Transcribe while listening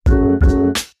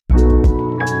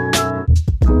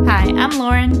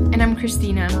Lauren. And I'm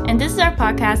Christina. And this is our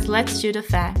podcast, Let's Shoot a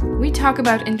Fact. We talk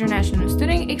about international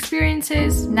studying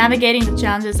experiences, navigating the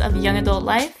challenges of young adult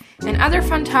life, and other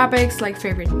fun topics like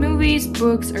favorite movies,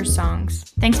 books, or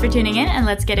songs. Thanks for tuning in, and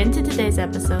let's get into today's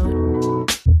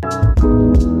episode.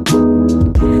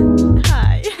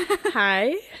 Hi.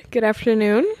 Hi. Good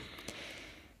afternoon.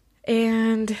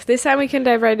 And this time we can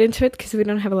dive right into it because we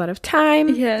don't have a lot of time.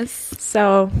 Yes.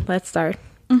 So let's start.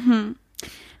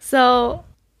 So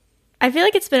I feel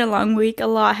like it's been a long week. A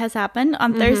lot has happened.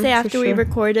 On Thursday after we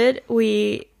recorded,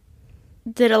 we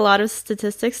did a lot of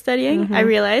statistics studying. I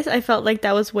realized I felt like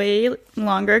that was way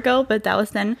longer ago, but that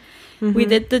was then. We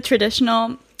did the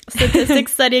traditional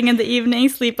statistics studying in the evening,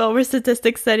 sleepover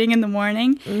statistics studying in the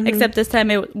morning, except this time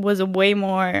it was way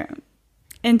more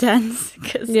intense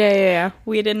because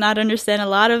we did not understand a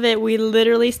lot of it. We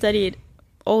literally studied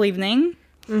all evening.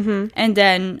 And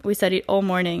then we studied all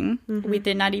morning. We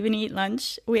did not even eat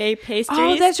lunch. We ate pastries.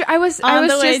 Oh, that's true. I was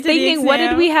just thinking, what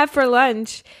did we have for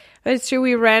lunch? That's true.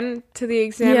 We ran to the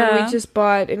exam and we just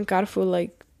bought in Carrefour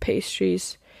like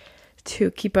pastries to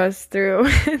keep us through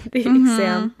the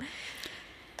exam.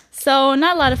 So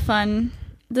not a lot of fun.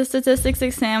 The statistics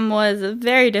exam was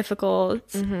very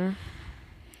difficult. I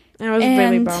was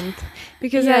really bummed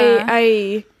because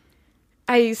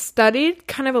I studied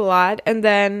kind of a lot, and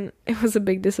then it was a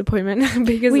big disappointment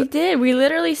because we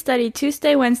literally studied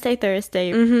Tuesday, Wednesday,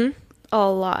 Thursday a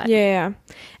lot. Yeah.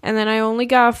 And then I only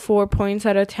got 4 points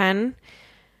out of 10,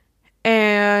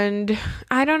 and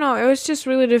I don't know, it was just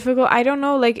really difficult. I don't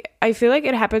know, like I feel like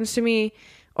it happens to me,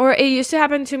 or it used to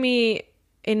happen to me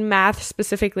in math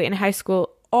specifically in high school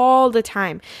all the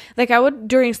time. Like I would,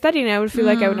 during studying, I would feel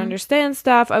like I would understand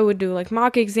stuff. I would do like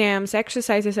mock exams,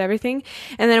 exercises, everything.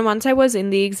 And then once I was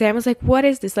in the exam, I was like, what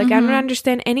is this? Like I don't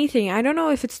understand anything. I don't know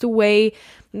if it's the way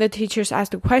the teachers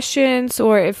ask the questions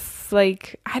or if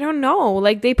like, I don't know.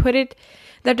 Like they put it,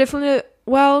 that definitely,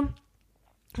 well,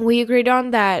 we agreed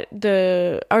on that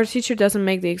our teacher doesn't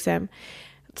make the exam.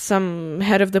 Some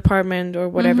head of department or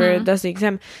whatever does the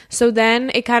exam. So then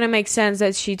it kind of makes sense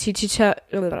that she teaches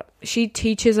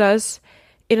us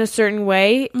in a certain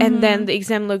way, and then the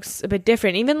exam looks a bit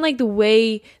different. Even like the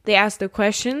way they ask the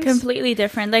questions, completely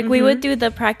different. Like we would do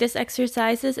the practice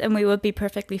exercises and we would be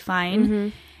perfectly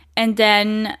fine, and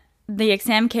then the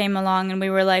exam came along and we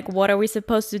were like, what are we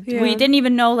supposed to do? We didn't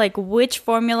even know like which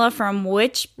formula from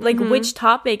which which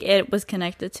topic it was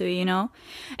connected to, you know.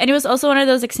 And it was also one of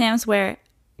those exams where,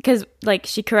 because like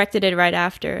she corrected it right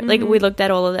after, like we looked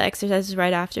at all of the exercises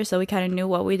right after, so we kind of knew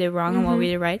what we did wrong and what we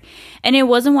did right. And it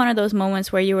wasn't one of those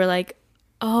moments where you were like,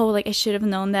 oh, like I should have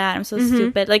known that, I'm so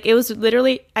stupid. Like it was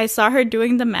literally, I saw her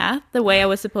doing the math the way I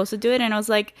was supposed to do it, and I was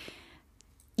like,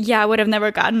 yeah, I would have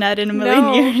never gotten that in a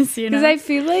million years, you know? Because I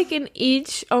feel like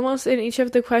almost in each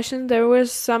of the questions, there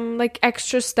was some like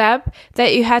extra step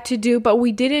that you had to do, but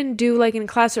we didn't do like in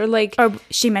class, or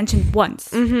she mentioned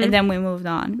once and then we moved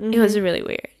on. It was really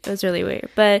weird.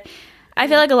 But I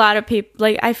feel like a lot of people,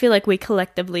 like I feel like we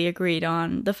collectively agreed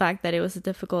on the fact that it was a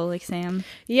difficult exam.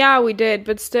 Yeah, we did,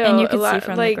 but still. And you could see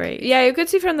from the grades. Yeah, you could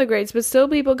see from the grades, but still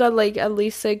people got like at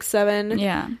least 6, 7.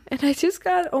 Yeah. And I just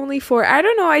got only 4. I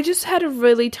don't know, I just had a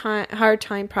really hard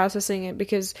time processing it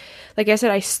because, like I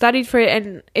said, I studied for it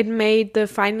and it made the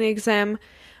final exam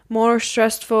more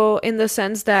stressful in the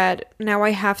sense that now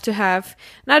I have to have,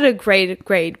 not a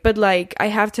grade, but like I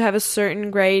have to have a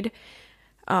certain grade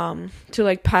to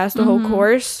like pass the whole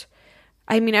course.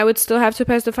 I mean, I would still have to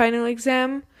pass the final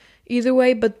exam either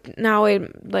way, but now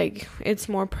it's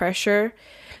more pressure.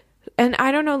 And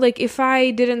I don't know, like if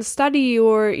I didn't study,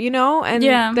 or you know, and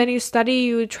then you study,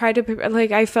 you try to prepare,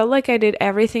 like I felt like I did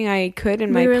everything I could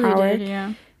in my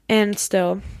power, and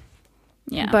still,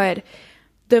 but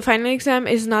the final exam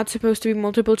is not supposed to be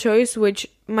multiple choice, which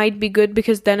might be good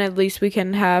because then at least we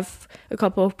can have a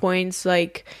couple of points,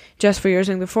 like just for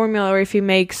using the formula, or if you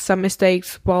make some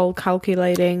mistakes while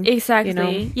calculating. Exactly. You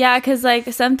know? Yeah, because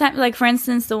like sometimes, like for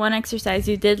instance, the one exercise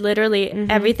you did literally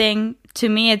everything. To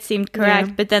me, it seemed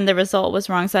correct, but then the result was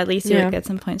wrong. So at least you would get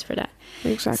some points for that.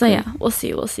 Exactly. So yeah, we'll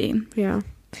see. Yeah,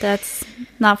 that's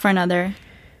not for another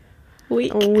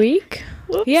week. A week?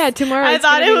 Whoops. Yeah, tomorrow. I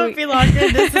thought it would be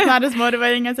longer. This is not as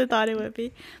motivating as I thought it would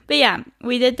be. But yeah,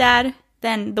 we did that.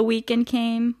 Then the weekend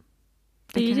came.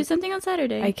 Did you do something on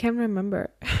Saturday? I can't remember.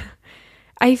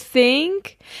 I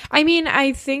think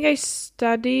I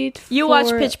studied You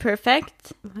watched Pitch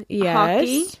Perfect? Yes.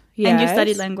 Hockey? Yes. And you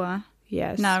studied lengua?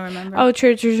 Yes. Now I remember. Oh,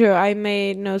 true. I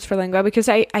made notes for lengua because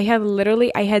I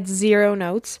had 0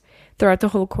 notes throughout the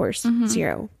whole course.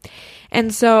 0.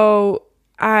 And so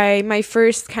my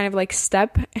first kind of like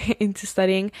step into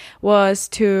studying was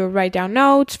to write down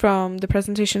notes from the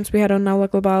presentations we had on Aula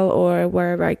Global or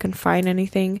wherever I can find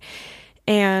anything.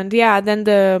 And yeah, then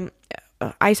the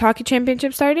ice hockey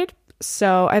championship started.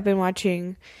 So I've been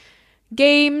watching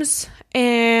games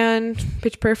and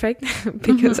Pitch Perfect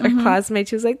because our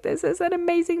classmate was like, this is an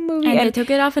amazing movie. And they took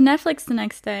it off of Netflix the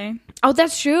next day. Oh,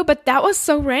 that's true. But that was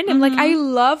so random. Like, I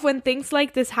love when things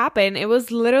like this happen. It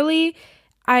was literally,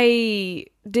 I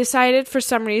decided for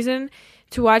some reason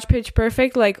to watch Pitch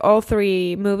Perfect, like all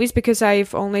 3 movies, because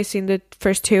I've only seen the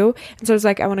first 2. And so I was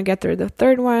like, I want to get through the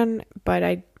third one, but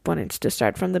I wanted to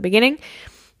start from the beginning.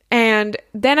 And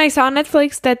then I saw on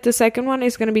Netflix that the second one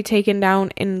is going to be taken down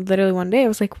in literally one day. I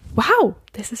was like, wow,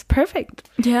 this is perfect.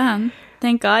 Yeah.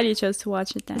 Thank God you chose to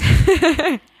watch it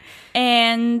then.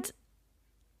 And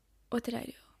what did I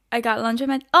do? I got lunch with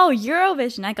my... Oh,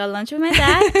 Eurovision. I got lunch with my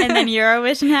dad. And then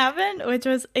Eurovision happened, which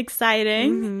was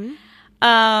exciting.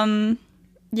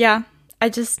 Yeah. I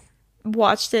just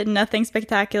watched it. Nothing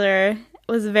spectacular.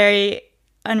 Was very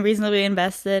unreasonably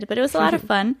invested. But it was a lot of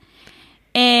fun.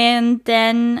 And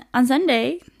then on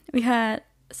Sunday, we had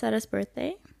Sarah's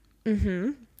birthday.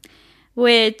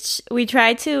 Which we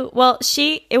tried to... Well,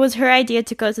 it was her idea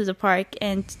to go to the park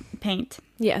and paint.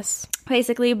 Yes.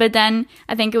 Basically, but then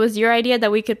I think it was your idea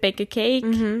that we could bake a cake.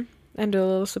 And do a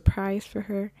little surprise for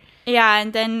her. Yeah,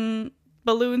 and then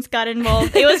balloons got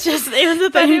involved. It was a thing.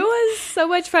 But it was so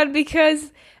much fun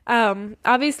because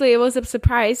obviously it was a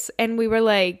surprise and we were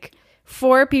like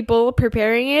 4 people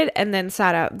preparing it, and then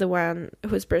Sarah, the one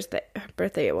whose birthday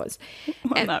it was.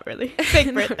 Well, not really.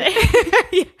 Fake birthday.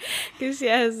 Because she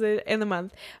has it in the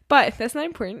month. But that's not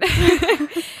important.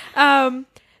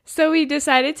 So we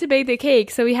decided to bake the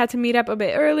cake. So we had to meet up a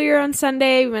bit earlier on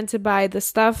Sunday. We went to buy the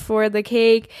stuff for the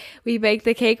cake. We baked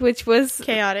the cake, which was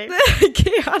chaotic,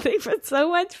 but so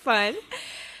much fun.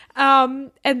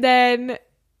 And then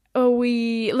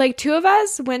we, like, 2 of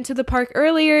us went to the park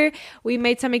earlier. We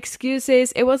made some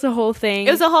excuses. It was a whole thing.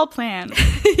 It was a whole plan.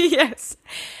 Yes.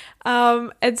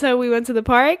 And so we went to the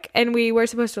park and we were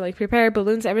supposed to like prepare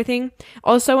balloons, everything.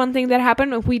 Also, one thing that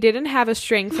happened, we didn't have a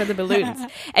string for the balloons.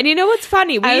 And you know what's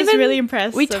funny? I was really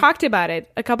impressed. We talked about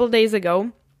it a couple of days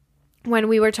ago when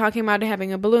we were talking about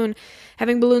having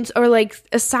balloons or like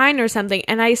a sign or something.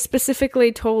 And I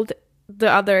specifically told the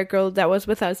other girl that was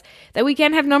with us that we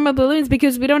can't have normal balloons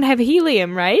because we don't have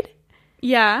helium, right?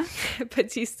 Yeah.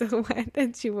 But she still went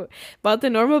and she bought the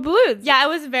normal balloons. Yeah, I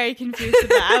was very confused about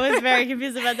that. I was very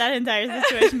confused about that entire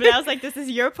situation. But I was like, this is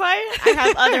your part? I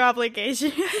have other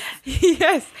obligations.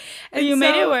 Yes. And you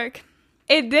made it work.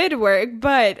 It did work,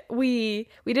 but we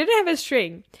didn't have a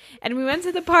string. And we went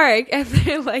to the park and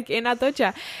they're like in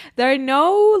Atocha. There are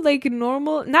no like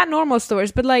not normal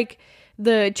stores, but like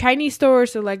the Chinese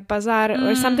stores or like bazaar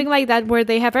or something like that where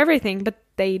they have everything, but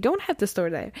they don't have the store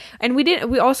there. And we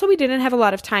didn't have a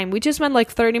lot of time. We just went like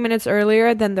 30 minutes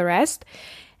earlier than the rest.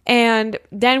 And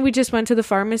then we just went to the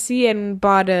pharmacy and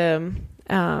bought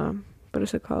what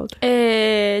is it called?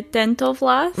 A dental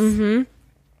floss.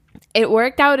 It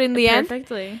worked out in the end.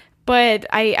 Perfectly. But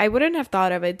I wouldn't have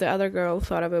thought of it. The other girl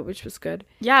thought of it, which was good.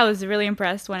 Yeah, I was really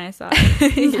impressed when I saw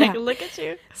it. Like, look at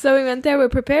you. So we went there, we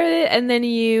prepared it, and then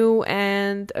you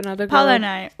and another girl. Paula and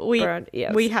I,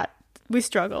 we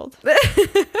struggled.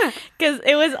 Because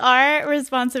it was our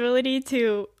responsibility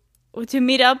to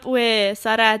meet up with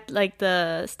Sarah at like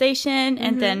the station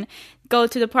and then go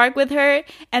to the park with her.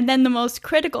 And then the most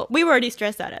critical, we were already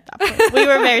stressed out at that point. We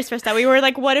were very stressed out. We were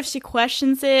like, what if she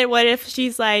questions it? What if she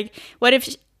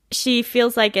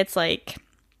feels like it's like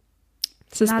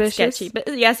suspicious? Not sketchy,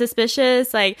 but yeah,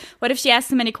 suspicious. Like, what if she asks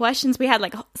too many questions? We had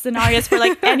like scenarios for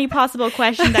like any possible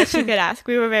question that she could ask.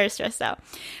 We were very stressed out.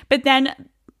 But then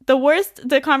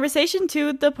the conversation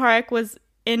to the park was,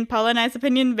 in Paula and I's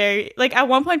opinion, very, like, at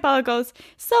one point Paula goes,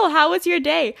 so how was your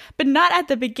day? But not at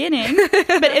the beginning,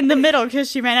 but in the middle,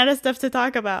 because she ran out of stuff to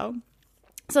talk about.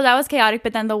 So that was chaotic.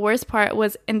 But then the worst part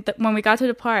was when we got to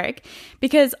the park,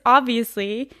 because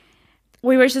obviously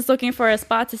we were just looking for a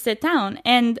spot to sit down.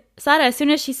 And Sarah, as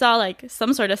soon as she saw like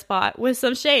some sort of spot with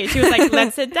some shade, she was like,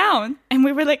 let's sit down. And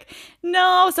we were like,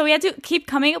 no. So we had to keep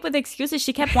coming up with excuses.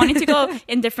 She kept wanting to go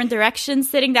in different directions,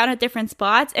 sitting down at different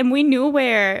spots. And we knew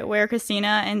where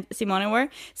Christina and Simone were.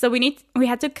 So we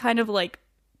had to kind of like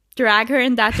drag her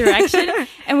in that direction.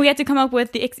 And we had to come up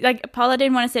with like, Paula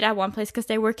didn't want to sit at one place because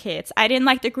they were kids. I didn't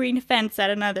like the green fence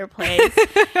at another place.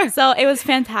 So it was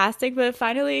fantastic. But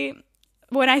finally,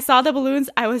 when I saw the balloons,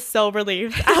 I was so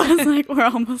relieved. I was like, we're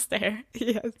almost there.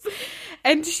 Yes.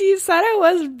 And Sarah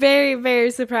was very,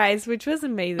 very surprised, which was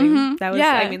amazing. That was,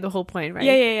 I mean, the whole point, right?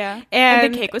 Yeah.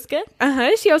 And the cake was good?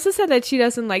 She also said that she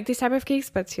doesn't like this type of cakes,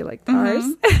 but she liked ours.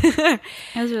 It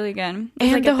was really good. And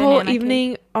like the whole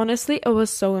evening, honestly, it was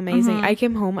so amazing. I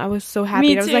came home, I was so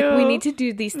happy. I was like, we need to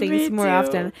do these things more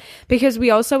often. Because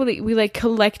we also, we like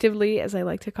collectively, as I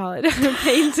like to call it,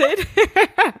 painted.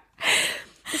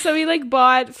 So we like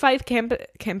bought 5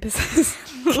 campuses.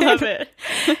 Love it.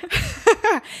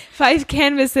 5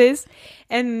 canvases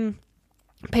and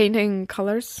painting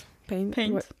colors.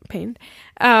 Paint.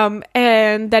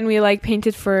 And then we like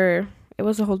painted for, it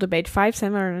was a whole debate, 5,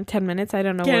 7 or 10 minutes. I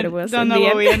don't know what it was. Don't know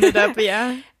what we ended up,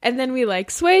 yeah. And then we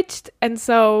like switched. And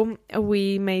so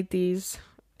we made these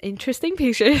interesting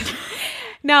pictures.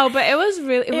 No, but it was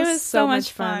really, it was so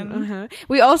much fun.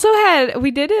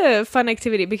 We did a fun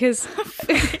activity because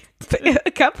a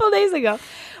couple of days ago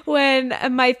when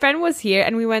my friend was here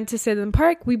and we went to Sidon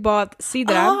Park, we bought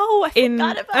sidra. Oh, I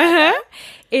forgot about that.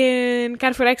 In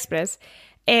Carrefour Express.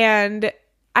 And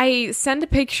I sent a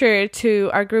picture to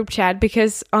our group chat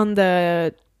because on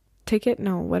the ticket,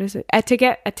 no, what is it?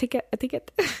 Etiquette.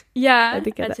 Yeah,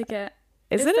 etiquette.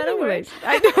 Is it a word?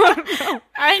 I don't know.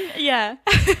 Yeah.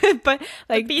 But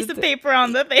like a piece of paper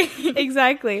on the thing.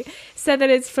 Exactly. Said that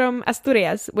it's from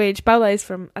Asturias, which Paula is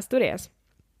from Asturias.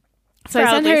 So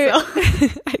I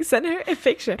sent her a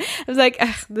picture. I was like,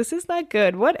 this is not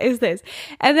good. What is this?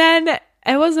 And then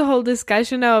it was a whole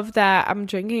discussion of that I'm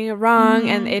drinking it wrong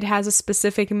and it has a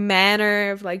specific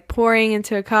manner of like pouring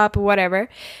into a cup or whatever.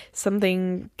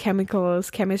 Something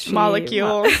chemistry.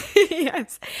 Molecules.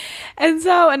 Yes. And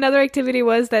so another activity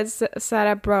was that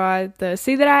Sarah brought the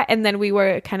sidra and then we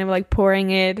were kind of like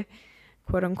pouring it,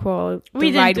 quote unquote,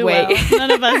 the right way. Well.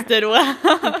 None of us did well.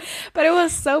 But it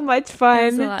was so much fun. It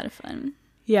was a lot of fun.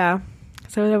 Yeah.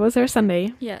 So that was our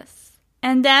Sunday. Yes.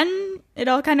 And then it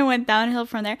all kind of went downhill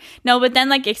from there. No, but then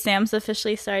like exams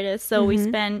officially started. So we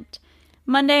spent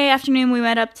Monday afternoon, we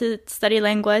went up to study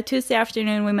lengua. Tuesday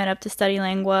afternoon, we met up to study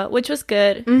lengua, which was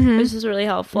good, which was really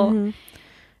helpful. And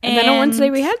then on Wednesday,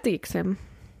 we had the exam.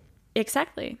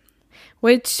 Exactly.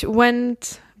 Which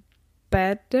went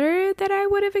better than I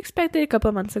would have expected a couple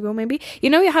of months ago, maybe. You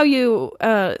know how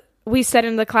we sat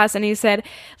in the class and you said,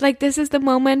 like, this is the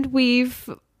moment we've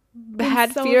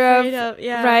had so fear of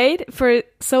right, for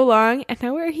so long, and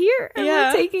now we're here and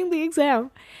we're taking the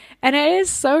exam. And it is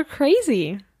so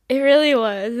crazy. It really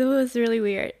was. It was really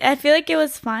weird. I feel like it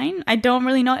was fine. I don't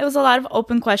really know. It was a lot of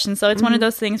open questions. So it's one of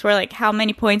those things where like, how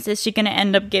many points is she going to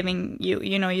end up giving you?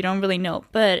 You know, you don't really know.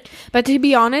 But to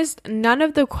be honest, none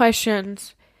of the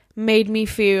questions made me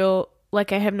feel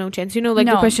like I have no chance. You know, like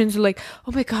the questions are like,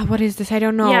 oh my God, what is this? I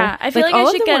don't know. Yeah, I feel like I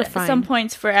should get some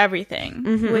points for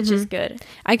everything, which is good.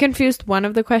 I confused one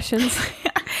of the questions,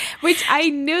 which I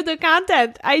knew the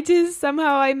content. I just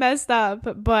somehow I messed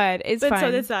up, but it's fine. But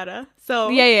so did Sarah. So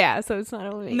yeah. So it's not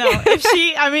only me. No, if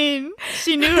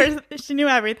she knew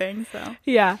everything. So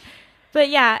yeah. But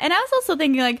yeah, and I was also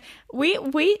thinking like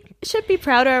we should be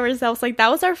proud of ourselves. Like that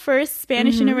was our first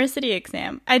Spanish university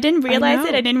exam. I didn't realize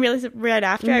it. I didn't realize it right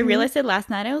after. I realized it last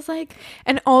night. I was like,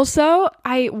 and also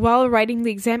while writing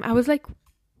the exam, I was like,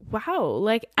 wow,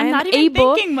 like I'm not even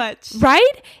thinking much,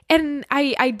 right? And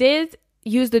I did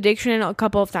use the dictionary a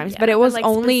couple of times, but it was like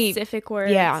only specific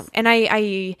words. Yeah, and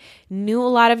I knew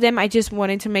a lot of them. I just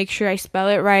wanted to make sure I spell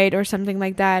it right or something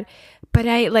like that. But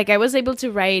I was able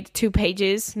to write 2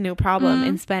 pages, no problem,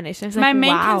 in Spanish. I was my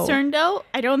main concern, though,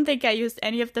 I don't think I used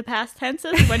any of the past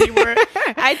tenses when you were.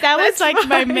 That was like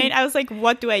my main. I was like,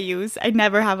 what do I use? I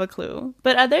never have a clue.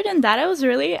 But other than that, I was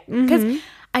really because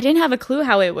I didn't have a clue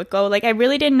how it would go. Like I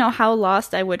really didn't know how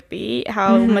lost I would be,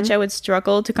 how much I would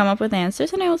struggle to come up with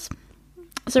answers, and I was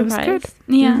surprised.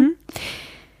 Yeah.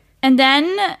 And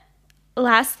then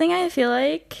last thing I feel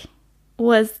like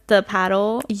was the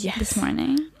paddle this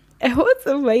morning. It was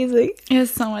amazing. It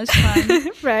was so much fun.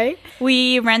 Right?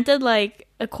 We rented like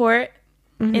a court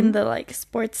in the like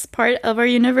sports part of our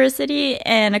university,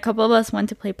 and a couple of us went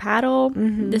to play paddle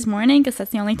this morning because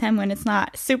that's the only time when it's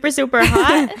not super, super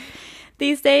hot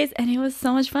these days. And it was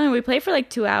so much fun. We played for like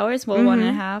 2 hours,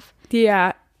 1.5.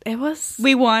 Yeah. It was.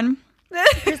 We won.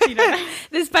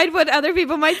 Despite what other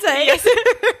people might say. Yes.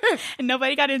 And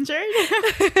nobody got injured.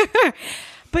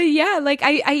 But yeah, like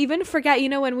I even forgot, you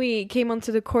know, when we came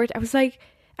onto the court, I was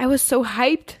so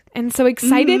hyped and so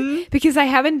excited because I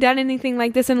haven't done anything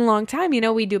like this in a long time. You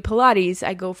know, we do Pilates,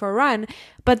 I go for a run,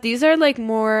 but these are like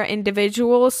more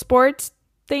individual sports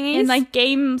thingies. And like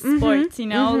game sports, you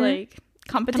know, like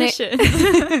competition.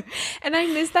 And I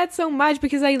miss that so much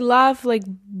because I love like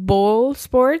ball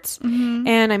sports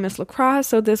and I miss lacrosse.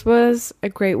 So this was a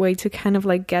great way to kind of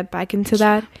like get back into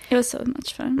that. It was so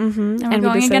much fun. And we're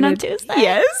going again on Tuesday.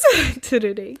 Yes,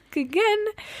 today again.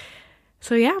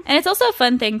 So yeah. And it's also a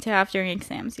fun thing to have during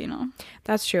exams, you know.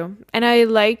 That's true. And I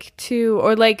like to,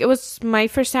 or like it was my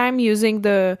first time using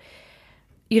the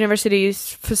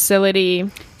university's facility.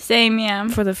 Same, yeah.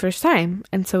 For the first time.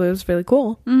 And so it was really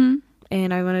cool.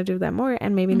 And I want to do that more.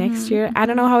 And maybe next year. I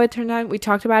don't know how it turned out. We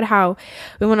talked about how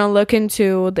we want to look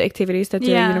into the activities that the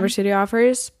university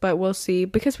offers. But we'll see.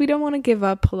 Because we don't want to give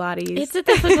up Pilates. It's a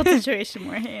difficult situation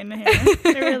we're in here.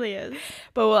 It really is.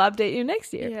 But we'll update you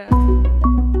next year. Yeah.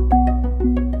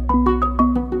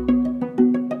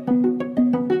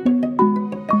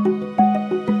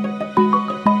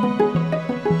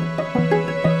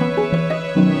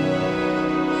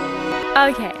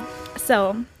 Okay,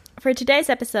 so for today's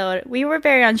episode, we were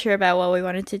very unsure about what we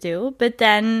wanted to do, but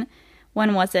then,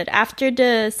 when was it? After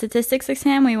the statistics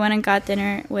exam, we went and got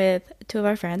dinner with two of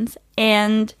our friends,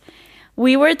 and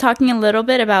we were talking a little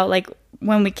bit about, like,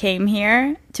 when we came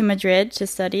here to Madrid to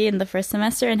study in the first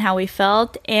semester and how we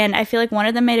felt, and I feel like one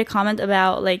of them made a comment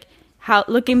about, like, how,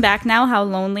 looking back now, how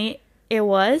lonely it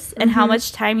was, and how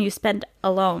much time you spent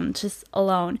alone, just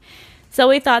alone. So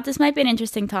we thought this might be an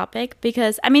interesting topic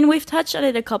because, I mean, we've touched on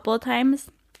it a couple of times,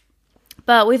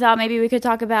 but we thought maybe we could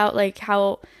talk about, like,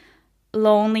 how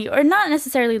lonely, or not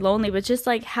necessarily lonely, but just,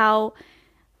 like, how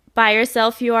by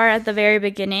yourself you are at the very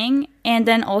beginning, and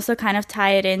then also kind of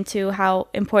tie it into how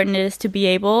important it is to be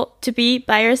able to be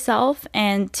by yourself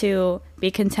and to be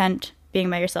content being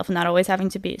by yourself and not always having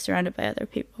to be surrounded by other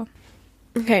people.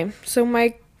 Okay, so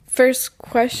my first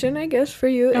question, I guess, for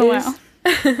you is...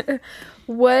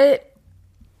 Wow.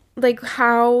 Like,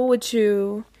 how would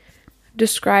you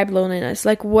describe loneliness?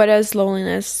 Like, what does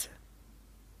loneliness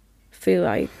feel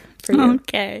like for you?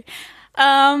 Okay.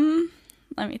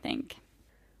 Let me think.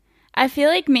 I feel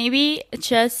like maybe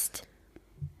just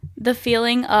the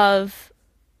feeling of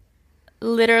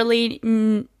literally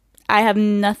I have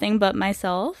nothing but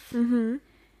myself.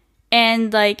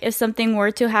 And, like, if something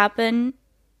were to happen,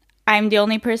 I'm the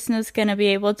only person who's going to be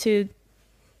able to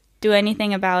do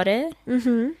anything about it.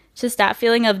 Just that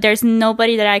feeling of there's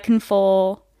nobody that I can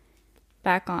fall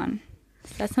back on.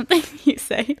 Is that something you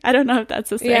say? I don't know if that's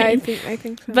a saying. Yeah, I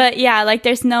think so. But yeah, like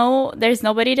there's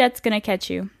nobody that's gonna catch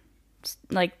you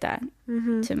like that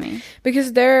to me.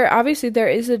 Because there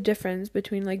is a difference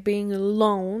between like being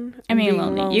alone and being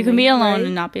lonely. You can be alone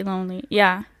and not be lonely.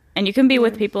 Yeah. And you can be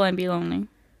with people and be lonely.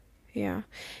 Yeah.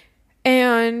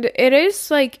 And it is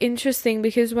like interesting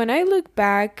because when I look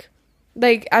back,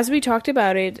 like as we talked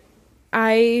about it,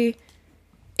 it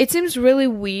seems really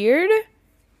weird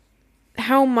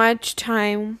how much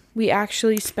time we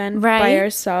actually spend by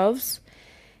ourselves.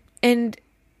 And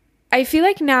I feel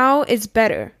like now it's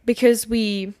better because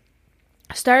we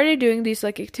started doing these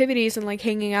like activities and like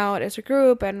hanging out as a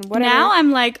group and whatever. Now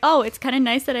I'm like, oh, it's kind of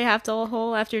nice that I have the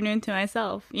whole afternoon to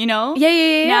myself, you know?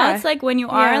 Yeah. Now it's like when you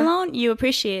are alone, you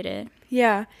appreciate it.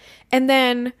 Yeah. And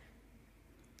then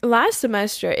last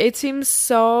semester, it seems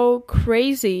so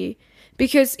crazy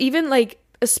because even like,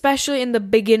 especially in the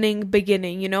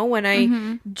beginning, you know, when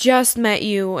I just met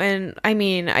you, and I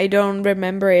mean, I don't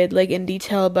remember it like in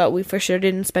detail, but we for sure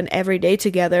didn't spend every day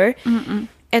together.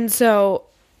 And so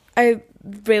I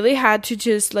really had to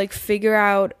just like figure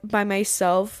out by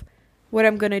myself what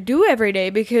I'm gonna do every day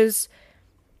because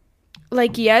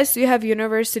like, yes, you have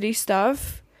university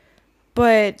stuff,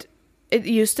 but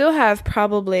you still have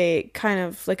probably kind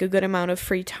of like a good amount of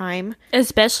free time.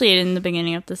 Especially in the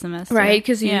beginning of the semester. Right,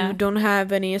 because you don't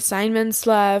have any assignments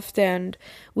left, and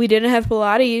we didn't have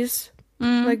Pilates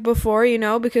like before, you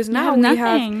know, because now we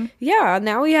have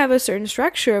now we have a certain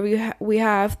structure. We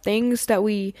have things that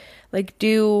we like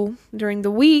do during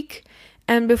the week,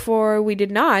 and before we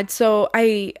did not. So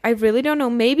I really don't know.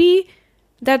 Maybe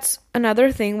that's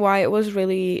another thing why it was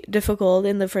really difficult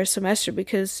in the first semester,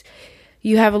 because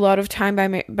you have a lot of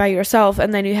time by yourself,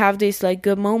 and then you have these like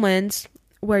good moments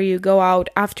where you go out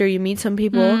after you meet some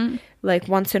people like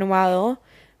once in a while,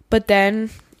 but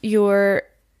then you're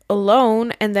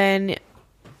alone, and then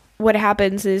what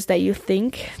happens is that you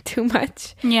think too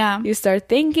much. Yeah. You start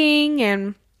thinking,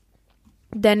 and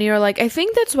then you're like, I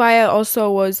think that's why I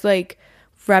also was like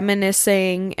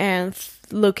reminiscing and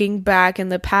looking back in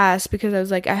the past, because I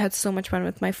was like, I had so much fun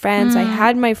with my friends. I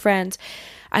had my friends.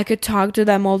 I could talk to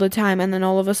them all the time, and then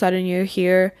all of a sudden you're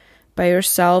here by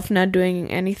yourself, not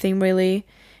doing anything really.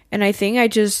 And I think I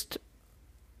just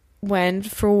went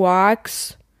for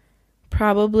walks,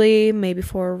 probably, maybe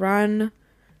for a run.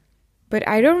 But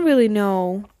I don't really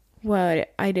know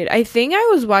what I did. I think I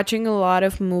was watching a lot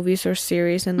of movies or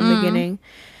series in the beginning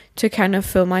to kind of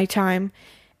fill my time.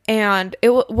 And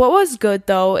what was good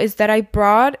though is that I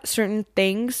brought certain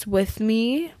things with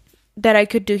me that I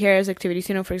could do here as activities.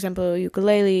 You know, for example,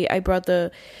 ukulele. I brought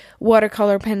the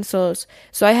watercolor pencils,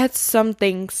 so I had some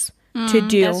things to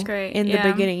do in the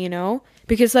beginning. You know,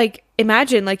 because like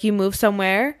imagine like you move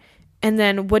somewhere, and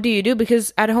then what do you do?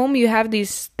 Because at home you have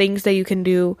these things that you can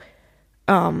do,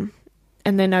 and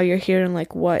then now you're here and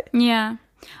like what? Yeah.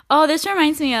 Oh, this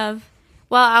reminds me of.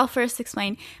 Well, I'll first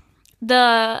explain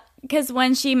because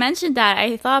when she mentioned that,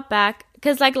 I thought back,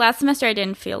 because like last semester I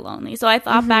didn't feel lonely, so I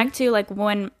thought back to like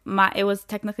when it was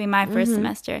technically my first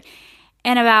semester,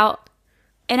 and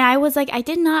I was like, I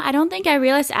don't think I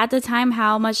realized at the time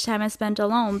how much time I spent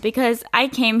alone, because I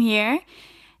came here,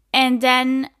 and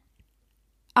then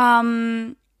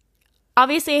obviously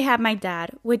I had my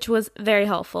dad, which was very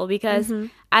helpful, because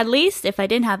at least if I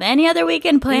didn't have any other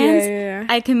weekend plans,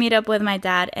 I could meet up with my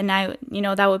dad, and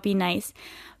that would be nice.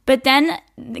 But then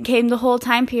came the whole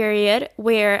time period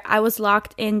where I was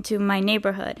locked into my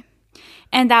neighborhood.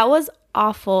 And that was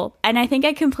awful. And I think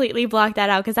I completely blocked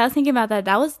that out, because I was thinking about that.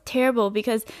 That was terrible,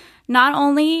 because not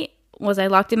only was I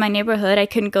locked in my neighborhood, I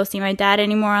couldn't go see my dad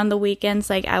anymore on the weekends.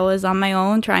 Like, I was on my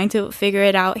own trying to figure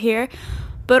it out here.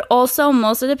 But also,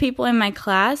 most of the people in my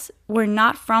class were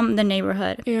not from the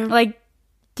neighborhood. Yeah. Like,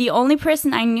 the only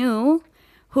person I knew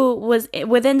who was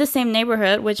within the same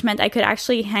neighborhood, which meant I could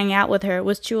actually hang out with her,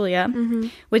 was Julia,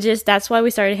 that's why we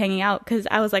started hanging out, because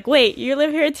I was like, wait, you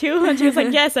live here too? And she was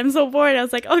like, yes, I'm so bored. I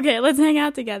was like, okay, let's hang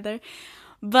out together.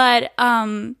 But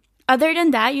other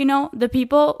than that, the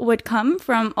people would come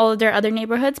from all of their other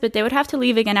neighborhoods, but they would have to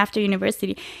leave again after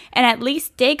university. And at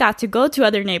least they got to go to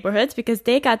other neighborhoods because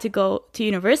they got to go to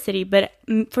university. But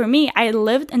for me, I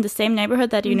lived in the same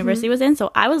neighborhood that the university was in,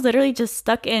 so I was literally just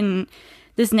stuck in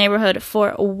this neighborhood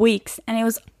for weeks, and it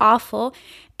was awful.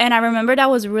 And I remember that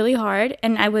was really hard,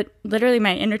 and I would literally,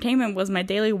 my entertainment was my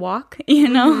daily walk,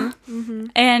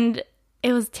 and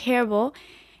it was terrible.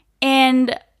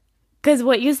 And because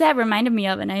what you said reminded me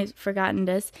of, and I've forgotten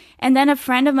this, and then a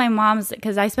friend of my mom's,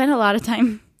 because I spent a lot of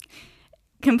time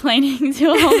complaining to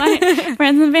all my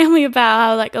friends and family about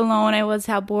how like alone I was,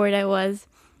 how bored I was,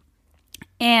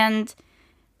 and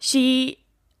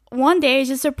one day,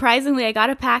 just surprisingly, I got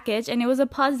a package, and it was a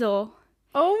puzzle.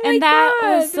 Oh my God. And that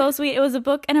was so sweet. It was a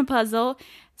book and a puzzle.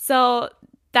 So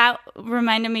that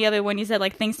reminded me of it when you said,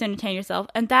 like, things to entertain yourself.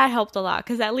 And that helped a lot,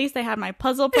 because at least I had my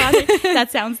puzzle project.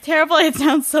 That sounds terrible. It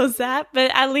sounds so sad.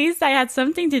 But at least I had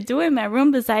something to do in my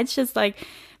room besides just, like,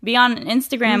 be on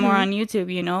Instagram or on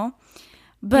YouTube,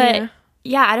 But...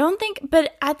 Yeah, I don't think,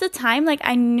 but at the time, like,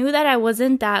 I knew that I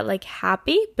wasn't that, like,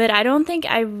 happy, but I don't think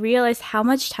I realized how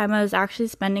much time I was actually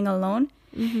spending alone.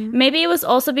 Maybe it was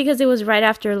also because it was right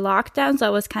after lockdown, so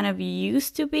I was kind of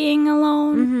used to being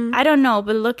alone. I don't know,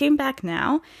 but looking back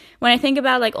now, when I think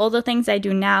about, like, all the things I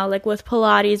do now, like, with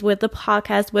Pilates, with the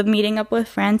podcast, with meeting up with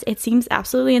friends, it seems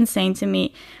absolutely insane to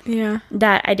me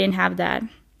that I didn't have that.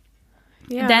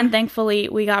 Yeah. Then, thankfully,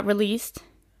 we got released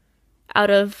out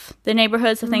of the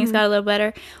neighborhood, so things got a little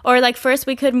better. Or like first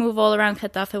we could move all around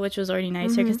Getafe, which was already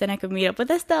nicer, because then I could meet up with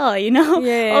Estelle,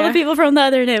 all the people from the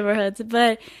other neighborhoods.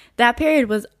 But that period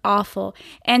was awful.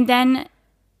 And then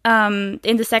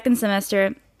in the second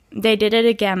semester they did it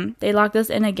again. They locked us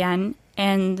in again,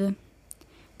 and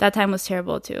that time was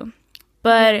terrible too.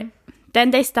 But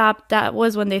then they stopped. That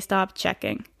was when they stopped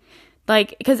checking.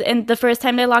 Like, because in the first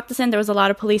time they locked us in, there was a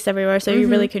lot of police everywhere, so you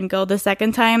really couldn't go. The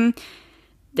second time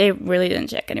they really didn't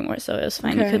check anymore, so it was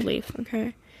fine. You could leave.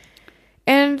 Okay.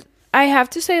 And I have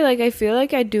to say, like, I feel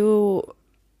like I do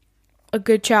a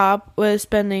good job with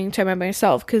spending time by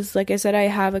myself, because, like I said, I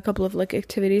have a couple of, like,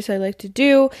 activities I like to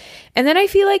do. And then I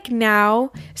feel like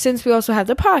now, since we also have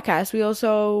the podcast, we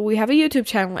have a YouTube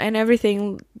channel and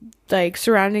everything, like,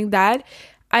 surrounding that,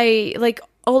 I, like,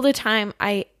 all the time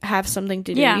I have something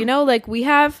to do. Like, we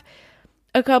have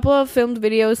a couple of filmed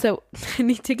videos that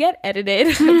need to get edited,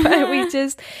 but we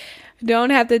just don't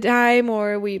have the time,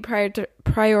 or we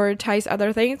prioritize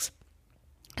other things.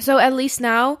 So at least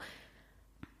now,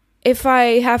 if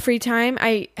I have free time,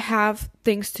 I have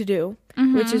things to do,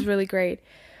 which is really great.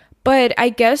 But I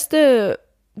guess the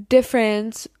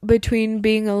difference between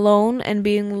being alone and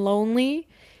being lonely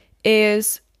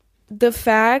is the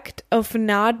fact of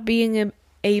not being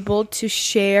able to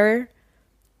share,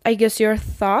 I guess, your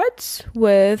thoughts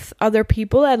with other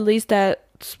people. At least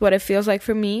that's what it feels like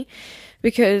for me,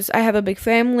 because I have a big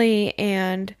family,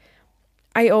 and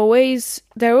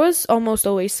there was almost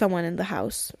always someone in the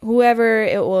house, whoever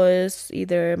it was,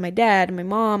 either my dad, my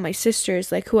mom, my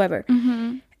sisters, like whoever.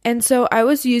 And so I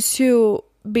was used to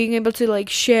being able to like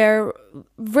share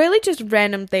really just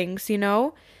random things, you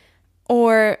know,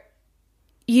 or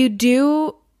you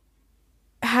do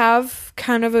have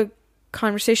kind of a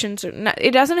conversation. So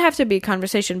it doesn't have to be a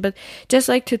conversation, but just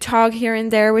like to talk here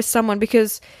and there with someone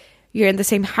because you're in the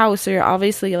same house, so you're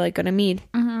obviously like gonna meet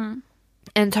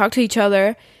and talk to each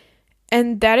other.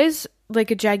 And that is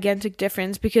like a gigantic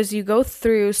difference because you go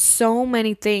through so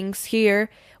many things here,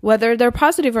 whether they're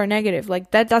positive or negative,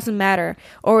 like that doesn't matter,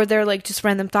 or they're like just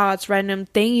random thoughts, random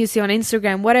thing you see on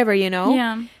Instagram, whatever, you know.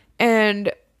 Yeah.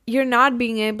 And you're not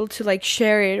being able to like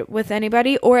share it with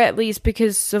anybody, or at least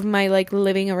because of my like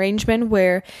living arrangement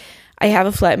where I have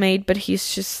a flatmate, but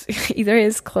he's just either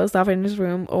he's closed off in his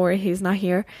room or he's not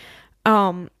here.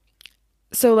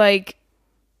 So like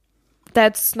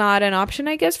that's not an option,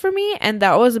 I guess, for me. And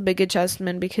that was a big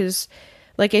adjustment because,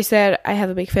 like I said, I have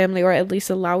a big family, or at least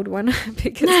a loud one,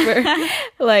 because we're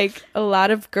like a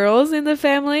lot of girls in the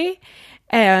family.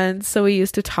 And so we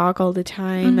used to talk all the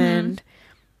time and,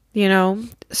 you know,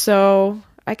 so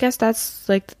I guess that's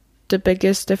like the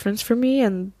biggest difference for me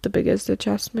and the biggest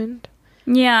adjustment.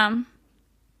 Yeah.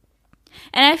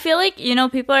 And I feel like, you know,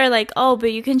 people are like, oh,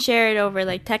 but you can share it over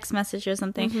like text message or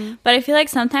something. But I feel like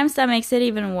sometimes that makes it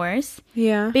even worse.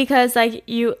 Yeah. Because like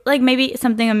you, like maybe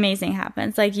something amazing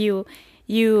happens. Like you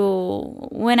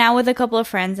went out with a couple of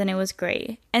friends and it was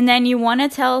great. And then you want to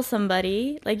tell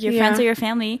somebody, like your friends or your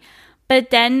family.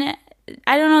 But then,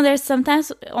 I don't know, there's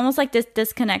sometimes almost like this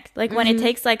disconnect. Like when it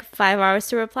takes like 5 hours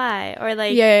to reply, or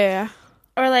like... Yeah.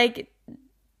 Or like...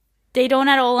 they don't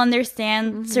at all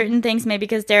understand certain things, maybe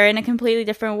because they're in a completely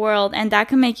different world, and that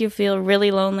can make you feel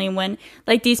really lonely when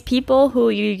like these people who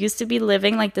you used to be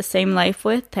living like the same life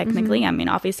with, technically, I mean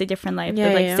obviously different life,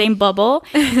 but like same bubble,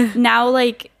 now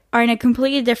like are in a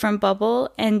completely different bubble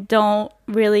and don't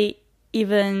really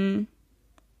even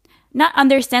not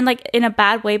understand, like in a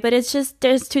bad way, but it's just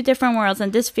there's two different worlds,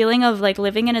 and this feeling of like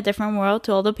living in a different world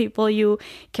to all the people you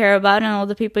care about and all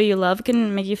the people you love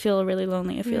can make you feel really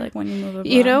lonely, I feel like, when you move abroad.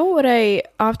 You know what I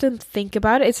often think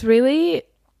about? It's really,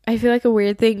 I feel like a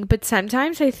weird thing, but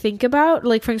sometimes I think about,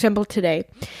 like, for example, today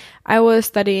I was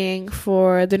studying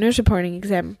for the nurse reporting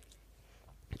exam,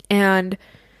 and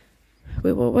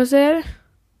wait, what was it?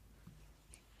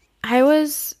 I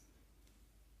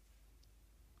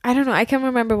don't know, I can't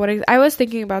remember what I was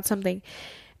thinking about something,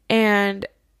 and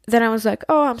then I was like,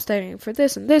 oh, I'm studying for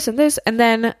this and this and this, and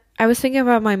then I was thinking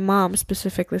about my mom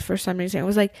specifically for some reason. I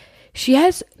was like, she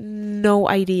has no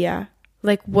idea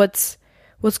like what's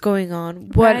going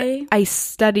on, what I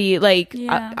study, like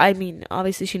I mean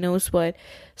obviously she knows what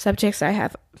subjects I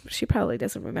have. She probably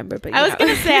doesn't remember, but I was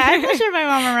gonna say I'm not sure my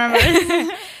mom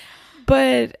remembers.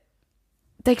 But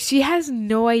like she has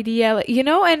no idea, like, you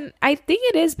know. And I think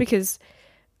it is because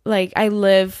like I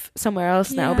live somewhere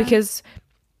else now, because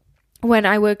when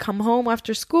I would come home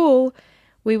after school,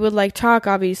 we would like talk,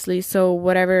 obviously, so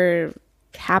whatever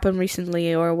happened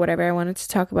recently or whatever I wanted to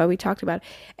talk about, we talked about.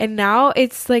 And now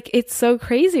it's like, it's so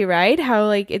crazy, right? How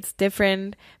like it's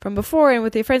different from before. And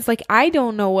with your friends, like I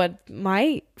don't know what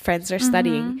my friends are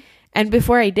studying, and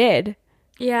before I did.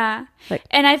 Yeah. Like,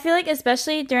 and I feel like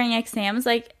especially during exams,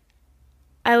 like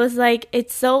I was like,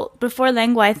 it's so, before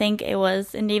lengua, I think it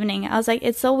was in the evening, I was like,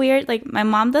 it's so weird, like my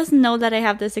mom doesn't know that I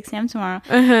have this exam tomorrow,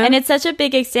 and it's such a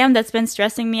big exam that's been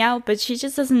stressing me out, but she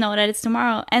just doesn't know that it's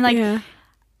tomorrow. And like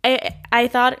I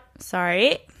thought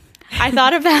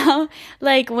about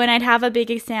like when I'd have a big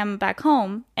exam back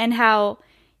home and how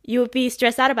you would be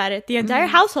stressed out about it. The entire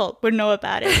household would know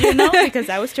about it, you know, because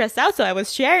I was stressed out, so I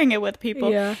was sharing it with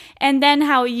people. Yeah. And then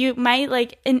how you might,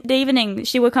 like, in the evening,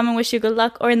 she would come and wish you good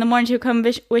luck, or in the morning, she would come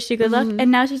and wish you good luck, and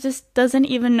now she just doesn't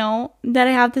even know that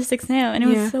I have this exam, and it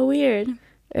was so weird.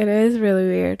 It is really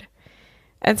weird.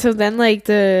 And so then, like,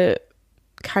 the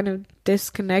kind of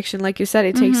disconnection, like you said,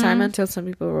 it takes time until some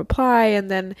people reply, and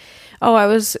then, I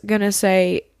was gonna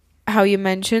say, how you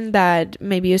mentioned that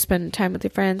maybe you spend time with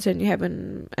your friends and you have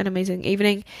an amazing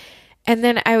evening, and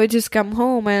then I would just come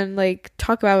home and like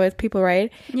talk about it with people,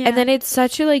 right? And then it's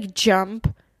such a like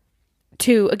jump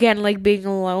to, again, like being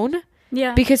alone,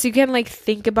 because you can like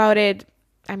think about it,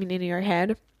 I mean, in your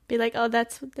head, be like, oh,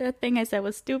 that's the thing I said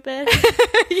was stupid.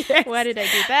 Why did I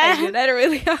do that? I do that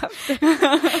really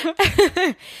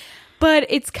often. But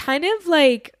it's kind of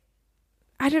like,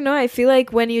 I don't know, I feel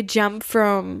like when you jump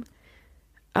from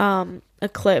a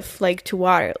cliff, like, to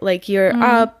water, like you're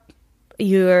up,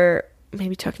 you're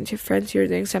maybe talking to your friends, you're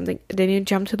doing something, then you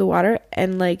jump to the water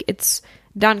and like it's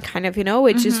done, kind of, you know,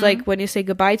 which is like when you say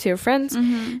goodbye to your friends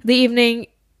the evening,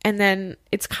 and then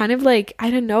it's kind of like,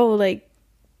 I don't know, like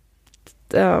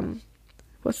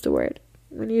what's the word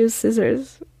when you use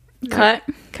scissors, Cut.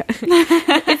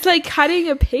 It's like cutting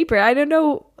a paper. I don't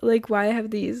know like why I have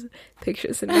these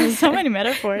pictures in my head. So many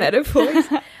metaphors.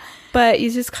 But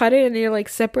you just cut it and you're like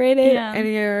separated and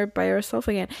you're by yourself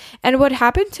again. And what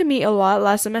happened to me a lot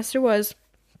last semester was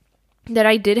that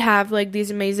I did have like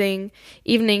these amazing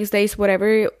evenings, days,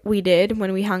 whatever we did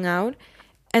when we hung out.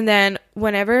 And then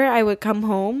whenever I would come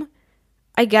home,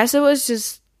 I guess it was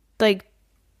just like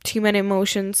too many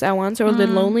emotions at once, or the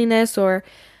loneliness, or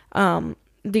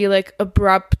the like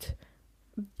abrupt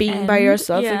being by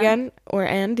yourself again, or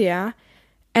and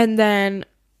then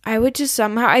I would just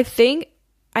somehow, I think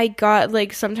I got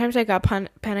like, sometimes I got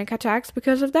panic attacks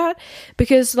because of that,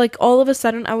 because like all of a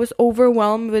sudden I was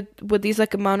overwhelmed with these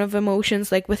like amount of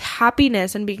emotions, like with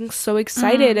happiness and being so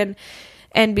excited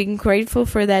and being grateful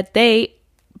for that day.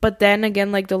 But then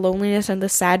again, like the loneliness and the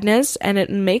sadness, and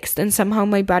it mixed, and somehow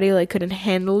my body like couldn't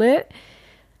handle it.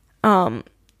 And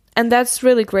that's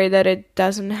really great that it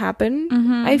doesn't happen.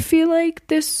 I feel like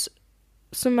this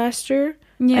semester,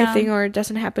 I think, or it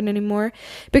doesn't happen anymore,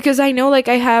 because I know like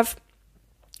I have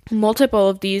multiple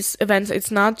of these events.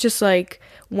 It's not just like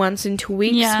once in 2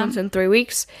 weeks, once in 3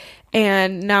 weeks.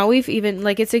 And now we've even,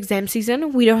 like, it's exam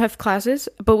season. We don't have classes,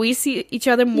 but we see each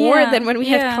other more than when we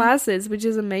had classes, which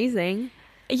is amazing.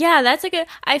 Yeah, that's a good...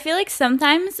 I feel like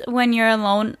sometimes when you're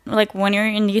alone, like when you're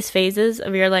in these phases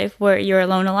of your life where you're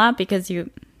alone a lot because you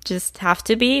just have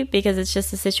to be, because it's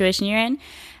just the situation you're in,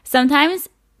 sometimes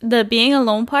the being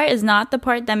alone part is not the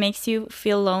part that makes you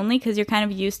feel lonely, because you're kind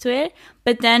of used to it.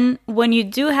 But then when you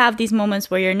do have these moments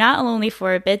where you're not lonely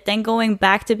for a bit, then going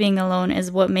back to being alone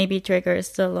is what maybe triggers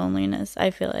the loneliness,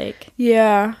 I feel like.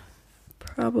 Yeah,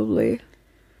 probably.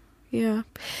 Yeah.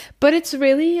 But it's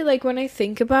really, like, when I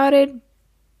think about it,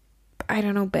 I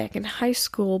don't know, back in high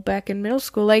school, back in middle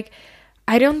school, like,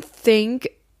 I don't think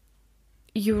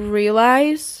you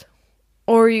realize,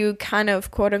 or you kind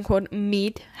of quote unquote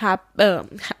meet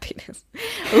happiness.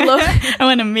 I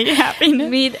want to meet happiness.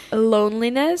 Meet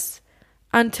loneliness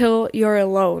until you're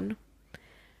alone.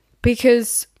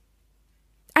 Because,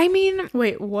 I mean,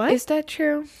 wait, what? Is that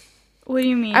true? What do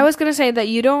you mean? I was gonna say that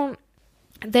you don't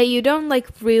like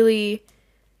really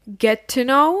get to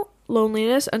know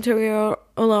loneliness until you're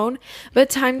alone.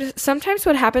 But sometimes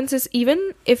what happens is,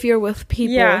 even if you're with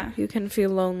people, you can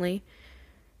feel lonely.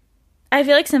 I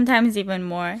feel like sometimes even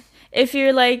more. If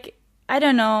you're like, I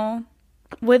don't know,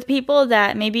 with people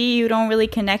that maybe you don't really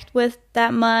connect with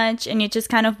that much, and you just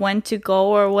kind of went to go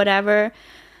or whatever,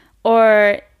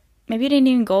 or maybe you didn't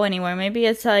even go anywhere. Maybe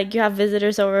it's like you have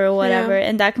visitors over or whatever,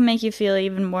 and that can make you feel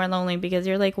even more lonely, because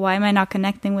you're like, why am I not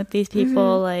connecting with these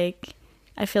people? Like,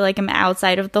 I feel like I'm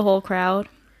outside of the whole crowd.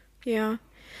 Yeah.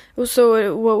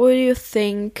 So what would you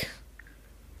think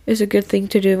is a good thing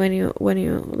to do when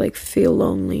you like feel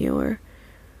lonely, or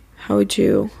how would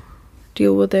you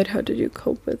deal with it? How did you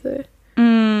cope with it?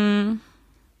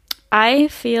 I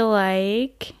feel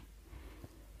like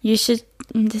you should,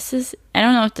 I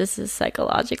don't know if this is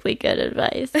psychologically good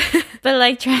advice, but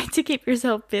like, try to keep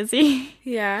yourself busy.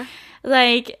 Yeah.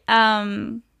 Like,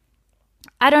 I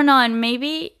don't know, and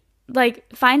maybe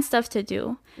like find stuff to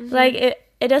do. Like,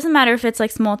 it doesn't matter if it's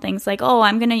like small things, like, oh,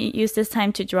 I'm gonna use this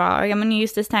time to draw, or I'm gonna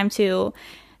use this time to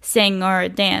sing or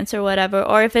dance or whatever.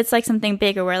 Or if it's like something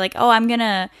bigger, where like, oh, I'm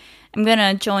gonna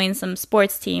join some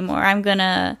sports team, or I'm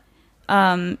gonna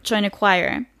join a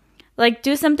choir. Like,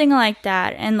 do something like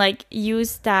that, and like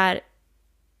use that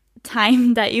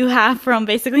time that you have from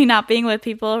basically not being with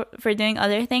people for doing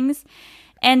other things.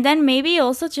 And then maybe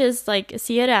also just like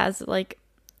see it as like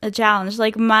a challenge.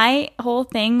 Like, my whole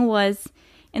thing was,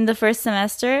 in the first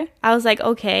semester, I was like,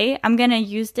 okay, I'm gonna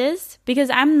use this, because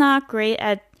I'm okay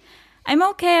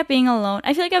at being alone.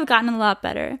 I feel like I've gotten a lot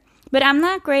better, but I'm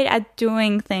not great at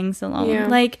doing things alone. Yeah.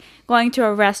 Like going to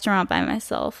a restaurant by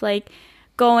myself, like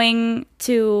going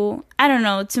to, I don't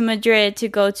know, to Madrid to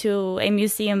go to a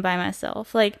museum by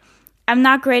myself. Like, I'm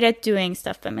not great at doing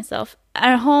stuff by myself.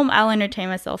 At home, I'll entertain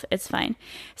myself. It's fine.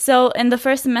 So in the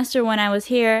first semester when I was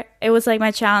here, it was like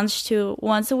my challenge to,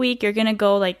 once a week, you're gonna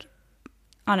go like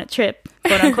on a trip,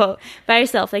 quote unquote, by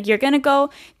yourself. Like, you're gonna go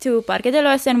to Parque del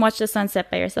Oeste and watch the sunset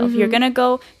by yourself. You're gonna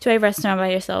go to a restaurant by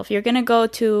yourself. You're gonna go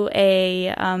to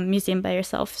a museum by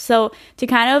yourself. So to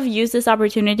kind of use this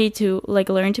opportunity to like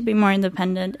learn to be more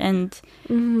independent and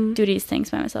do these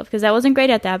things by myself, because I wasn't great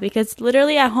at that. Because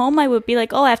literally at home, I would be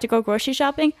like, oh, I have to go grocery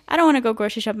shopping. I don't want to go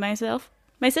grocery shopping myself.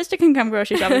 My sister can come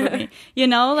grocery shopping with me, you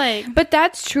know, like. But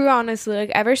that's true, honestly.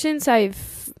 Like, ever since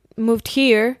I've moved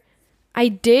here, I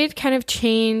did kind of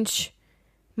change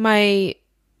my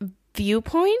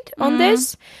viewpoint on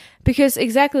this, because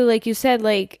exactly like you said,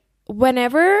 like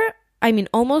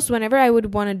almost whenever I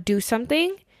would want to do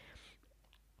something,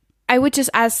 I would just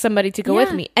ask somebody to go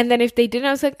with Yeah. me. And then if they didn't,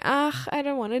 I was like, I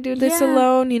don't want to do this Yeah.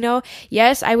 alone, you know?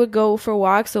 Yes, I would go for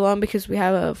walks alone because we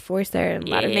have a forest there and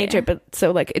a lot of Yeah. nature. But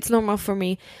so, like, it's normal for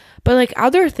me. But, like,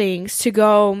 other things to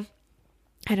go,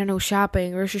 I don't know,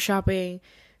 shopping, grocery shopping,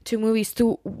 to movies,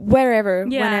 to wherever,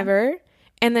 Yeah. whenever.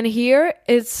 And then here,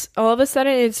 it's all of a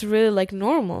sudden, it's really, like,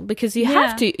 normal because you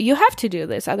have to do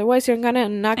this. Otherwise, you're not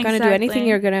gonna do anything. Exactly.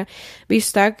 You're gonna be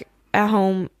stuck at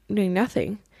home doing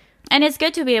nothing. And it's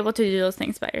good to be able to do those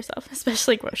things by yourself,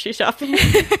 especially grocery shopping.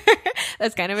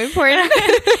 That's kind of important.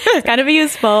 It's gotta be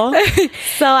useful.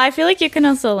 So I feel like you can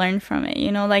also learn from it.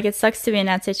 You know, like it sucks to be in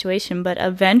that situation, but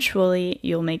eventually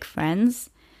you'll make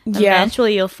friends. Yeah.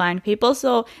 Eventually you'll find people.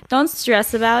 So don't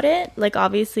stress about it. Like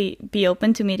obviously be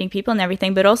open to meeting people and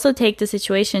everything, but also take the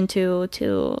situation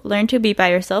to learn to be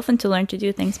by yourself and to learn to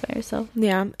do things by yourself.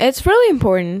 Yeah, it's really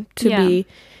important to Yeah. be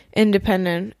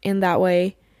independent in that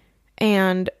way.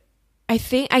 And I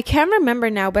think, I can't remember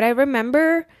now, but I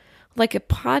remember like a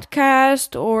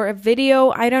podcast or a video.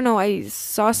 I don't know. I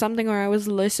saw something or I was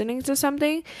listening to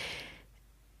something.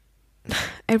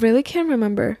 I really can't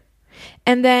remember.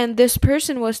 And then this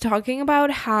person was talking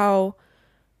about how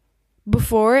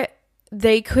before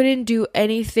they couldn't do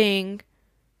anything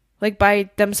like by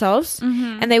themselves,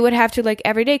 and they would have to like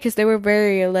every day, because they were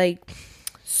very like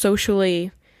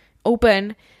socially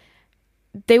open,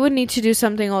 they would need to do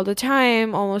something all the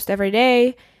time, almost every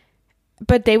day,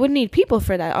 but they would need people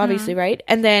for that, obviously, right?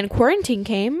 And then quarantine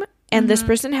came, and this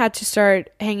person had to start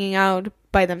hanging out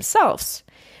by themselves.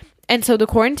 And so the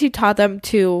quarantine taught them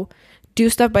to do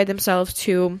stuff by themselves,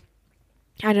 to,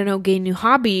 I don't know, gain new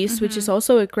hobbies, which is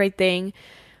also a great thing,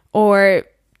 or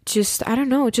just, I don't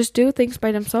know, just do things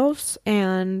by themselves.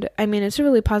 And I mean, it's a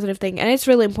really positive thing, and it's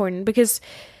really important because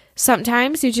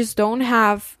sometimes you just don't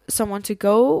have someone to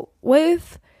go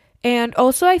with. And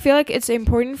also I feel like it's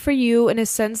important for you in a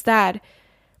sense that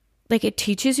like it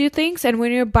teaches you things, and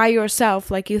when you're by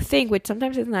yourself, like you think, which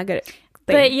sometimes it's not good thing.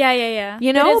 But yeah.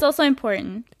 You know? But it's also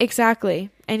important. Exactly.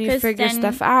 And you 'Cause figure then-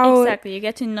 stuff out. Exactly. You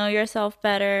get to know yourself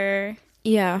better.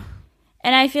 Yeah.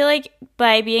 And I feel like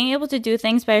by being able to do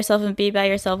things by yourself and be by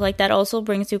yourself, like that also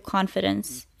brings you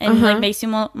confidence and like makes you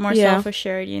more Yeah.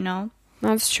 self-assured, you know?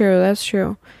 That's true. That's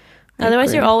true. I Otherwise,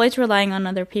 agree. you're always relying on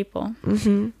other people.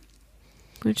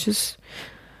 Which is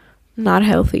not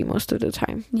healthy most of the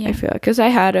time. Yeah. I feel like, because I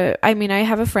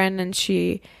have a friend, and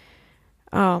she,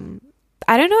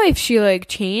 I don't know if she like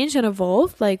changed and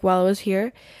evolved like while I was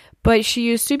here, but she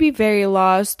used to be very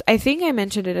lost. I think I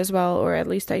mentioned it as well, or at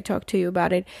least I talked to you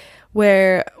about it,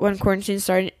 where when quarantine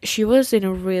started, she was in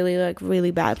a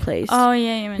really bad place. Oh,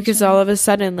 yeah, you mentioned Because all of a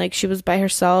sudden, like, she was by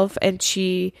herself, and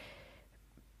she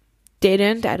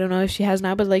didn't, I don't know if she has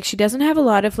now, but like she doesn't have a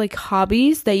lot of like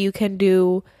hobbies that you can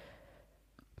do.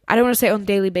 I don't want to say on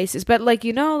daily basis, but like,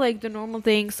 you know, like the normal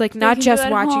things, like not just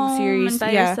watching series,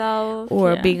 by yourself,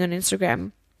 or being on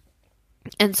Instagram.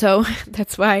 And so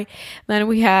that's why then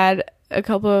we had a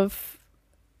couple of,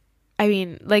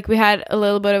 we had a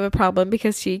little bit of a problem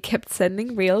because she kept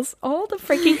sending reels all the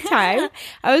freaking time.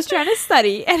 I was trying to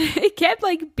study, and it kept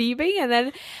like beeping, and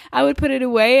then I would put it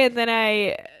away, and then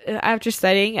after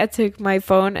studying, I took my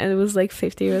phone, and it was like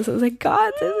 50 reels. I was like,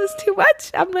 God, this is too much.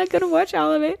 I'm not gonna watch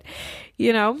all of it,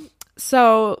 you know?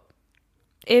 So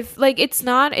if like it's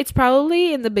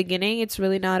probably in the beginning, it's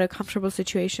really not a comfortable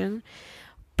situation,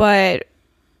 but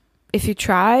if you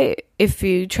try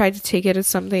to take it as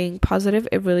something positive,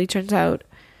 it really turns out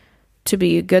to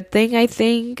be a good thing, I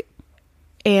think.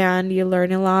 And you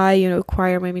learn a lot, you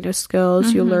acquire maybe new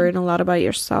skills, you learn a lot about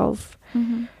yourself.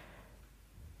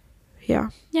 Yeah,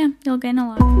 you'll gain a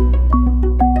lot.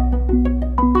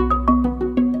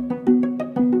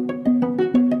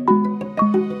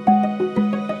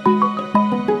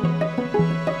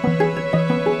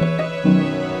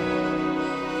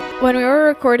 when we were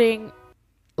recording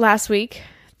last week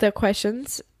the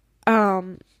questions,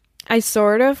 I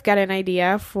sort of got an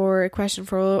idea for a question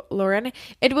for Lauren.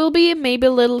 It will be maybe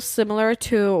a little similar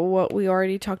to what we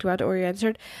already talked about or you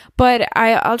answered, but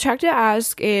I'll try to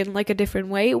ask in like a different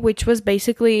way, which was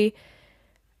basically,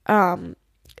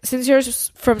 since you're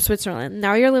from Switzerland,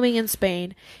 now you're living in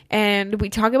Spain, and we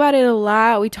talk about it a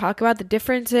lot. We talk about the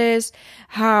differences,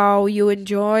 how you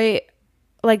enjoy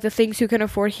like the things you can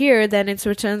afford here, then in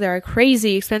Switzerland they are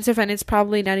crazy expensive, and it's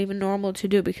probably not even normal to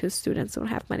do because students don't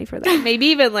have money for that. Maybe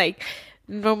even like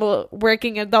normal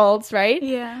working adults, right?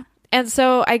 Yeah. And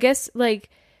so I guess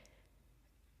like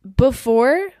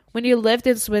before, when you lived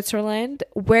in Switzerland,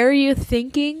 were you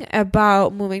thinking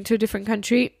about moving to a different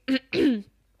country?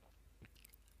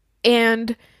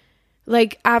 And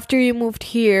like after you moved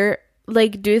here,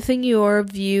 like, do you think your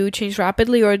view changed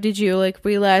rapidly, or did you like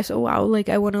realize, oh wow, like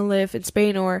I want to live in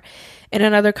Spain or in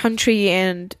another country,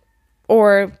 and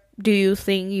or do you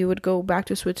think you would go back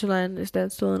to Switzerland? Is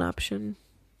that still an option?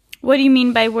 What do you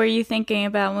mean by were you thinking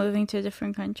about moving to a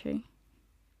different country?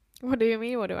 What do you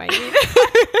mean? What do I mean?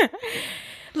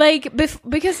 Like,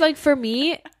 because like for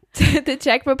me, the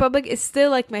Czech Republic is still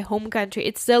like my home country.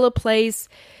 It's still a place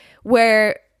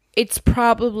where it's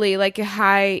probably like a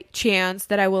high chance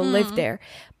that I will live there.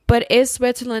 But is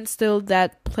Switzerland still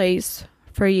that place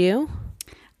for you?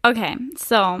 Okay,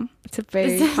 so it's a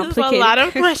very complicated. A lot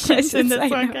of questions in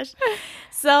this one question.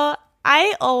 So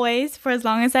I always, for as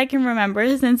long as I can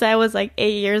remember, since I was like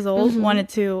 8 years old, wanted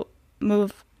to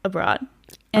move abroad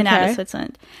and out of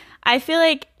Switzerland. I feel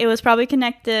like it was probably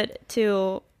connected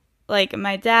to like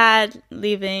my dad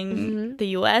leaving the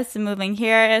US and moving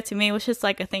here. To me, it was just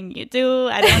like a thing you do.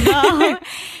 I don't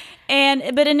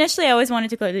know. But initially I always wanted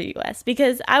to go to the US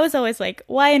because I was always like,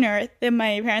 why on earth did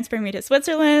my parents bring me to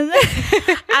Switzerland?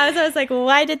 I was always like,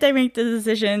 why did they make the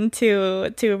decision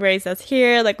to raise us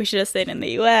here? Like, we should have stayed in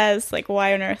the US. Like,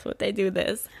 why on earth would they do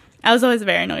this? I was always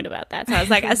very annoyed about that. So I was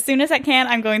like, as soon as I can,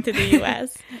 I'm going to the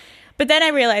US. But then I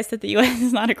realized that the US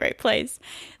is not a great place.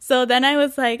 So then I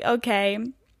was like, okay.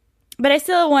 But I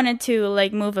still wanted to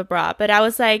like move abroad. But I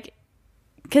was like,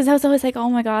 because I was always like, oh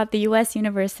my God, the US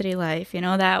university life. You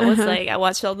know, that was like, I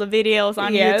watched all the videos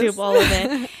on YouTube, all of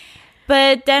it.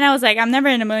 But then I was like, I'm never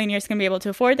in a million years going to be able to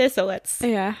afford this. So let's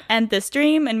end this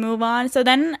dream and move on. So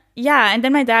then, and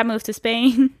then my dad moved to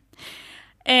Spain.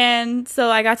 And so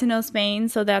I got to know Spain.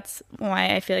 So that's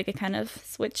why I feel like I kind of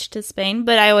switched to Spain.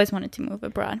 But I always wanted to move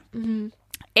abroad.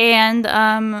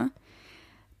 And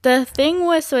the thing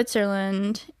with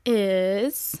Switzerland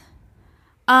is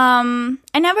I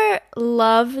never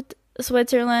loved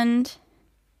Switzerland.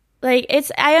 Like,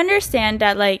 I understand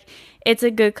that, like, it's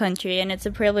a good country and it's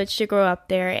a privilege to grow up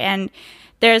there. And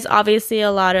there's obviously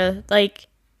a lot of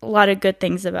good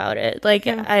things about it. Like,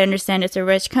 I understand it's a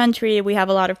rich country. We have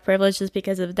a lot of privileges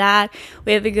because of that.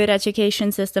 We have a good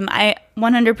education system. I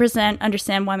 100%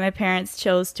 understand why my parents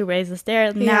chose to raise us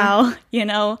there now, you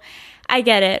know. I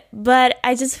get it. But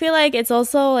I just feel like it's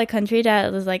also a country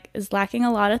that is lacking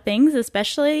a lot of things,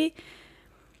 especially,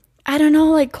 I don't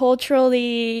know, like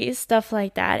culturally, stuff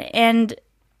like that. And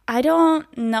I don't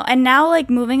know. And now, like,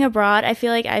 moving abroad, I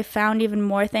feel like I found even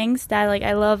more things that, like,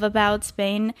 I love about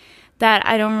Spain that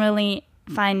I don't really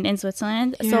find in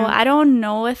Switzerland. So I don't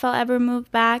know if I'll ever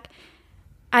move back.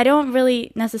 I don't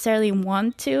really necessarily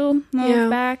want to move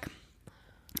back.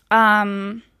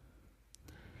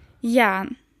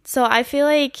 So I feel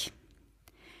like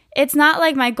it's not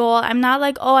like my goal. I'm not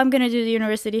like, oh, I'm going to do the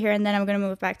university here and then I'm going to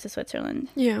move back to Switzerland.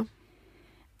 Yeah.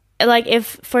 Like,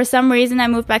 if for some reason I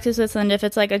move back to Switzerland, if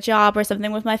it's like a job or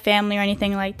something with my family or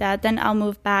anything like that, then I'll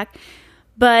move back.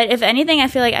 But if anything, I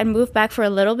feel like I'd move back for a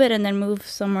little bit and then move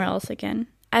somewhere else again.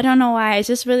 I don't know why. I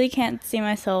just really can't see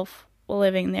myself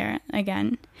living there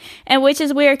again. And which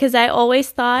is weird because I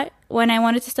always thought when I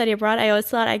wanted to study abroad, I always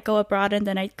thought I'd go abroad and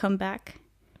then I'd come back.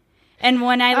 And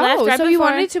when I left, right so before, you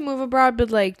wanted to move abroad,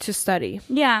 but like to study?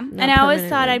 Yeah, and I always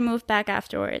thought I'd move back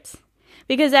afterwards,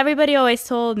 because everybody always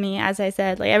told me, as I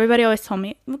said, like everybody always told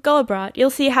me, go abroad.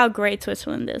 You'll see how great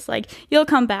Switzerland is. Like, you'll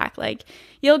come back. Like,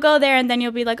 you'll go there, and then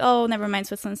you'll be like, oh, never mind,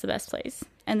 Switzerland's the best place,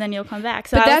 and then you'll come back.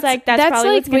 So I was like, that's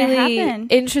probably like what's going to happen.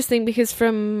 Interesting, because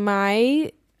from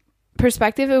my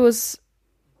perspective, it was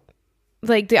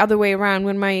like the other way around.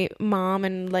 When my mom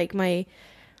and like my,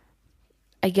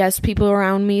 I guess, people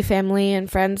around me, family and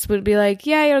friends would be like,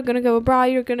 yeah, you're gonna go abroad,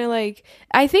 you're gonna like,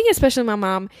 I think especially my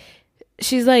mom,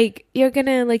 she's like, you're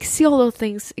gonna like see all those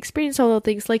things, experience all those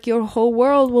things, like your whole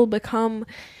world will become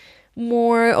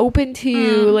more open to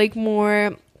you, like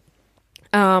more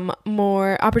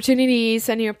opportunities,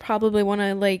 and you probably want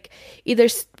to like either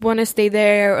want to stay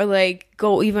there or like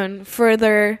go even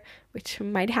further, which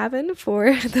might happen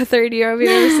for the third year of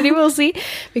university. We'll see,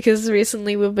 because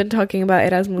recently we've been talking about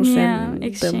Erasmus and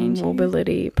exchange, the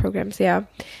mobility programs.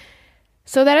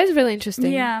 So that is really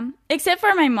interesting. Yeah, except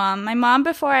for my mom. My mom,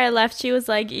 before I left, she was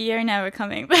like, you're never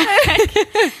coming back.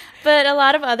 But a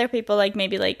lot of other people, like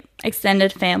maybe like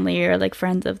extended family or like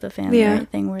friends of the family or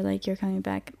anything, were like, you're coming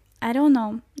back. I don't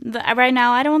know. Right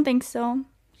now, I don't think so.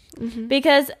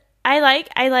 Because I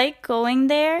like going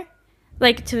there,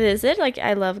 like to visit. Like,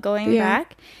 I love going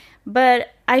back. But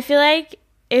I feel like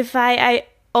I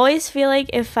always feel like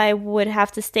if I would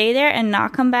have to stay there and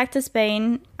not come back to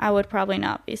Spain, I would probably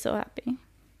not be so happy.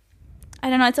 I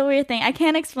don't know. It's a weird thing. I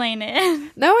can't explain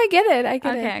it. No, I get it. I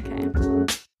get it. Okay.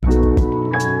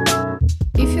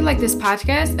 If you like this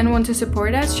podcast and want to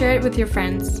support us, share it with your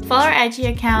friends. Follow our IG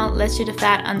account, Let's Shoot a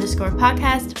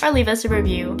Fat_podcast, or leave us a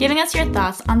review, giving us your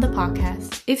thoughts on the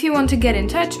podcast. If you want to get in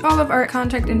touch, all of our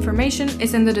contact information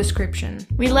is in the description.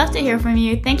 We'd love to hear from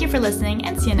you. Thank you for listening,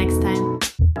 and see you next time.